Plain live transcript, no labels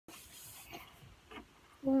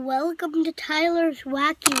Welcome to Tyler's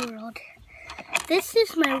Wacky World. This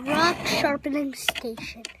is my rock sharpening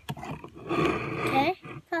station. Okay,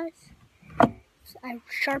 guys? So I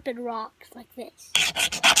sharpen rocks like this.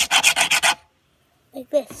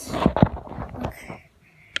 Like this. Look.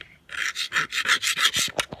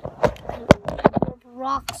 I sharpen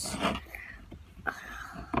rocks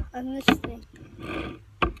on this thing.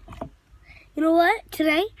 You know what?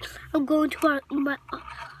 Today, I'm going to my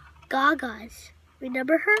Gaga's.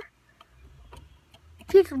 Remember her?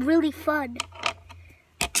 She's really fun.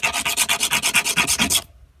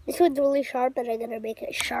 This one's really sharp, and I'm gonna make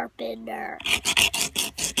it sharpener.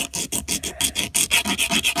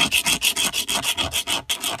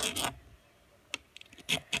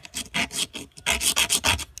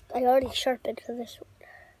 I already sharpened for this one.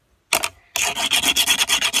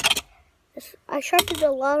 I sharpened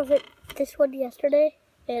a lot of it, this one yesterday,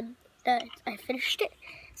 and I finished it.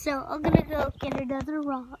 So I'm gonna go get another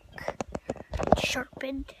rock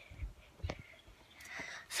sharpened.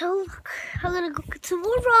 So look, I'm gonna go get some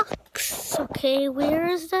more rocks. Okay, where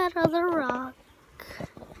is that other rock?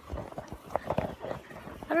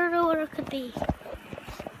 I don't know what it could be.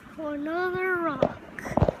 Oh, another rock.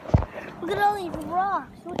 Look at all these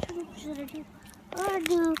rocks. Which one should I do? I'm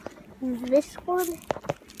gonna do this one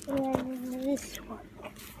and this one.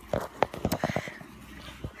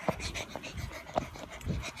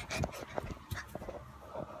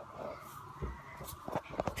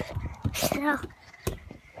 Now,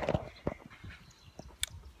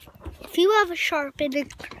 if you have a sharpened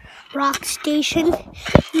rock station,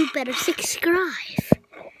 you better subscribe.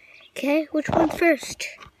 Okay, which one first?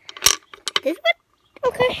 This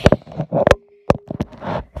one? Okay.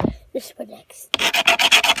 This one next.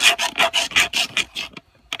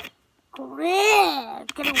 Great.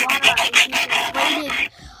 Getting water out. It raining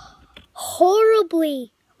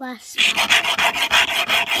horribly last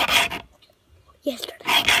night. Yesterday.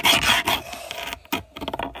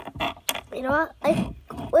 You know what? It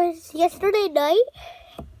was yesterday night.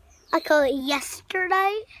 I call it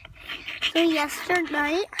yesterday. So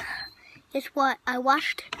yesterday is what I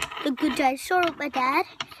watched The Good Dinosaur with my dad.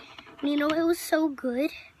 And you know, it was so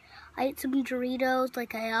good. I ate some Doritos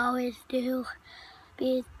like I always do.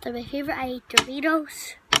 They're my favorite. I ate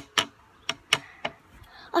Doritos.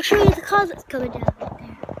 I'll show you the closets coming down right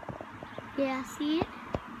there. Yeah, see it?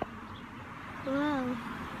 Wow.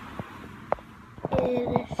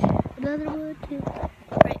 And another one too.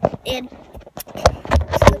 Right, and so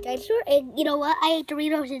the dinosaur. And you know what? I ate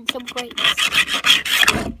Doritos and some grapes.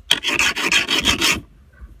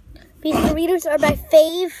 These Doritos are my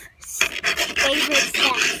favorite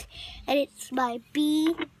snacks. And it's my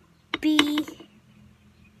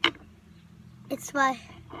it's my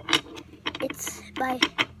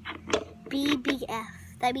BBF.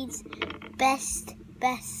 That means best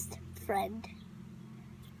friend.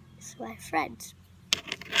 It's my friends.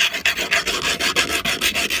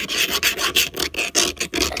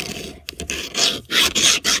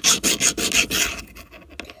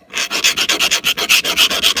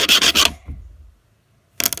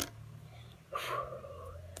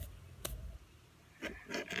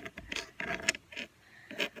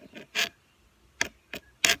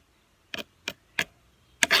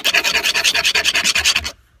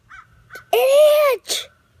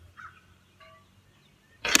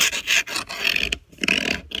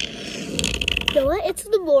 You know what? It's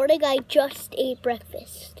in the morning. I just ate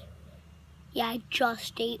breakfast. Yeah, I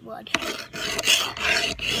just ate one.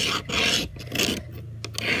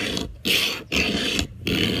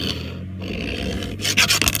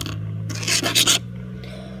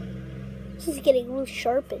 This is getting real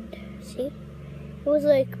sharpened. See? It was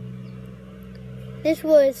like, this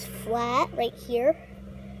was flat right here.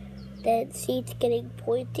 Then see, it's getting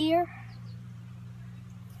pointier.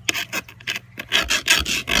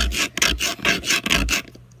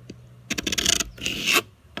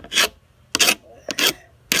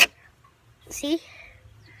 See?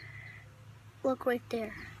 Look right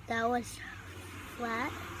there. That was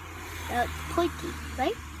flat. Now it's pointy,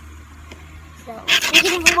 right? So make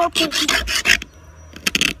it even more pointy.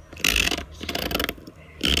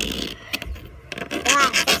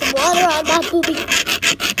 Ah, got some water on my boobie.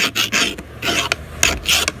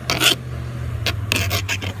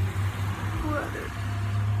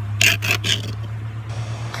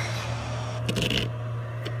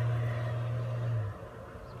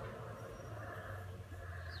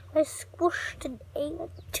 I squished an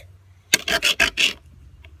ant.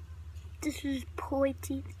 This is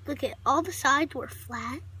pointy. Look at all the sides were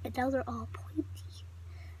flat, and now they're all pointy.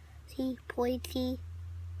 See, pointy,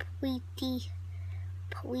 pointy,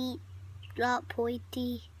 point, not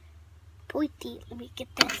pointy, pointy. Let me get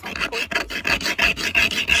that side pointy.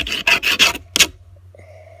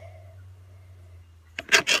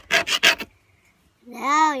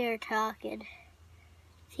 Now you're talking.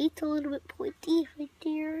 See, it's a little bit pointy right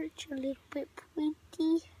there. It's a little bit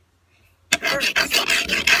pointy.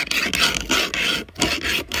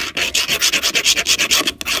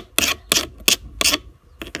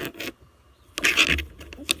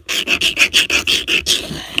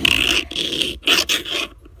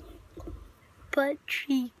 Butt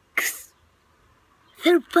cheeks.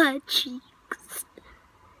 They're butt cheeks.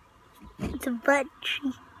 It's a butt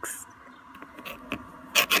cheeks.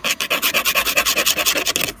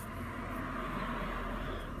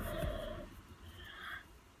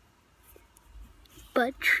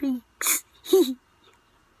 Butt cheeks.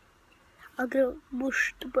 I'm gonna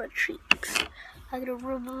mush the butt cheeks. I'm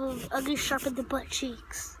gonna sharpen the butt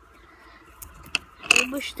cheeks. I'm gonna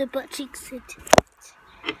mush the butt cheeks into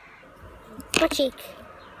it. Butt cheek.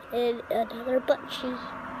 And another butt cheek.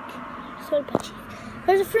 So butt cheek.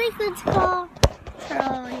 There's a fragrance call.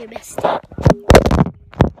 Oh, you missed it.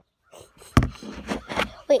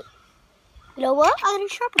 Wait. You know what? I'm gonna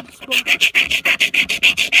sharpen this one.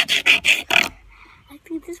 I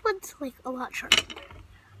think this one's like a lot sharper.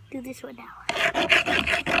 Do this one now.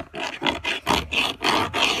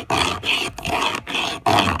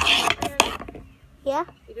 Yeah?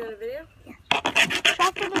 You doing a video? Yeah.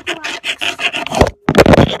 Sharpen the blocks.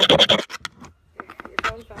 Your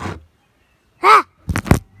phone's on. Ah!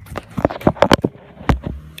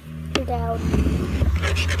 You're down.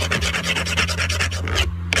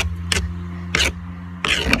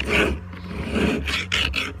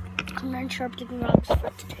 I'm not sharpening rocks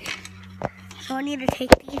for today. So I need to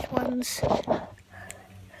take these ones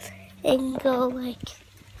and go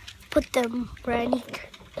put them where I need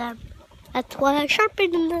them. That's why I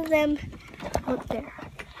sharpen them out there.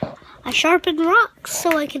 I sharpen rocks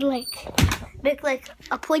so I can make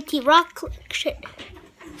a pointy rock collection.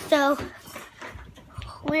 So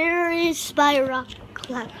where is my rock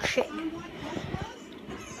collection?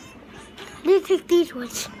 I'm gonna take these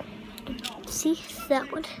ones. See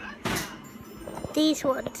that one? These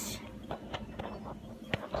ones.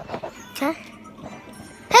 Okay.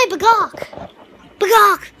 Hey, Bagok!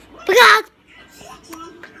 Bagok! Bagok!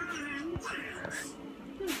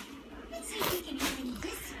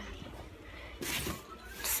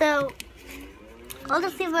 So, I'll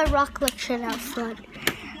just leave my rock collection outside.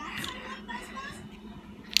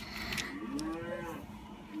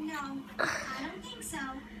 No, I don't think so.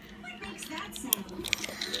 What makes that sound?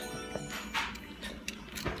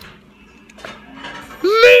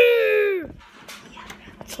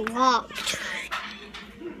 It's locked.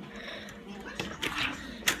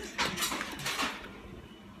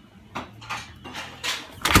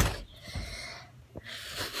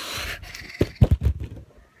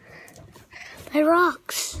 My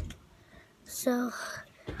rocks. So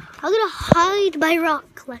I'm gonna hide my rock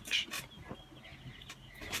collection.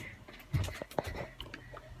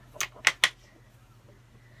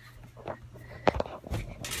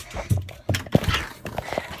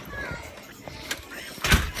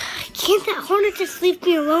 Can't that hornet just leave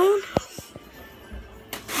me alone?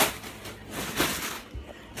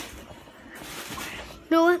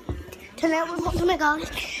 You know what? Tonight we're going to my god.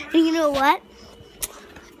 And you know what?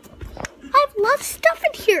 I have lots of stuff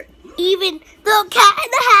in here. Even the cat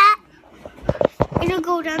in the hat. I'm gonna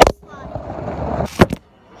go down the slide.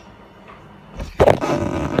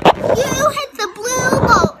 You hit the blue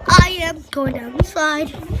ball. I am going down the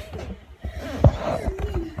slide.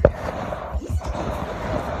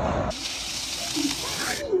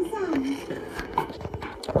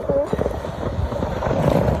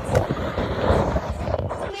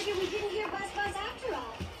 Maybe we didn't hear Buzz Buzz after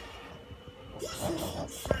all.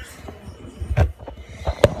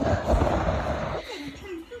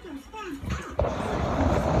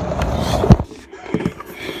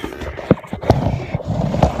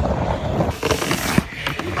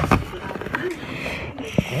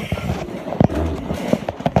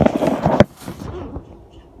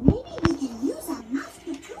 Maybe we can use our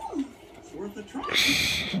master tool. It's worth a try.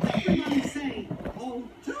 Everybody say, "Oh,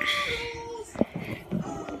 toodles!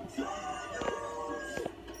 Oh, toodles!"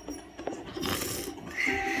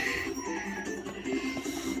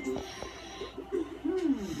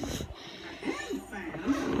 A hand fan,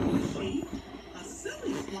 a sheep, a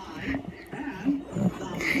silly slide, and the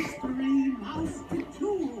mystery mouse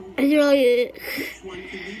tool. Which one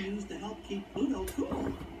can we use to help keep Pluto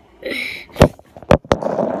cool?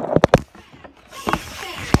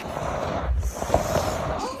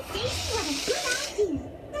 Oh, baby, what a good idea.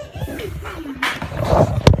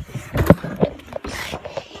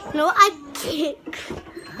 No, I can't.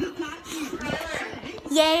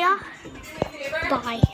 Yeah. Bye.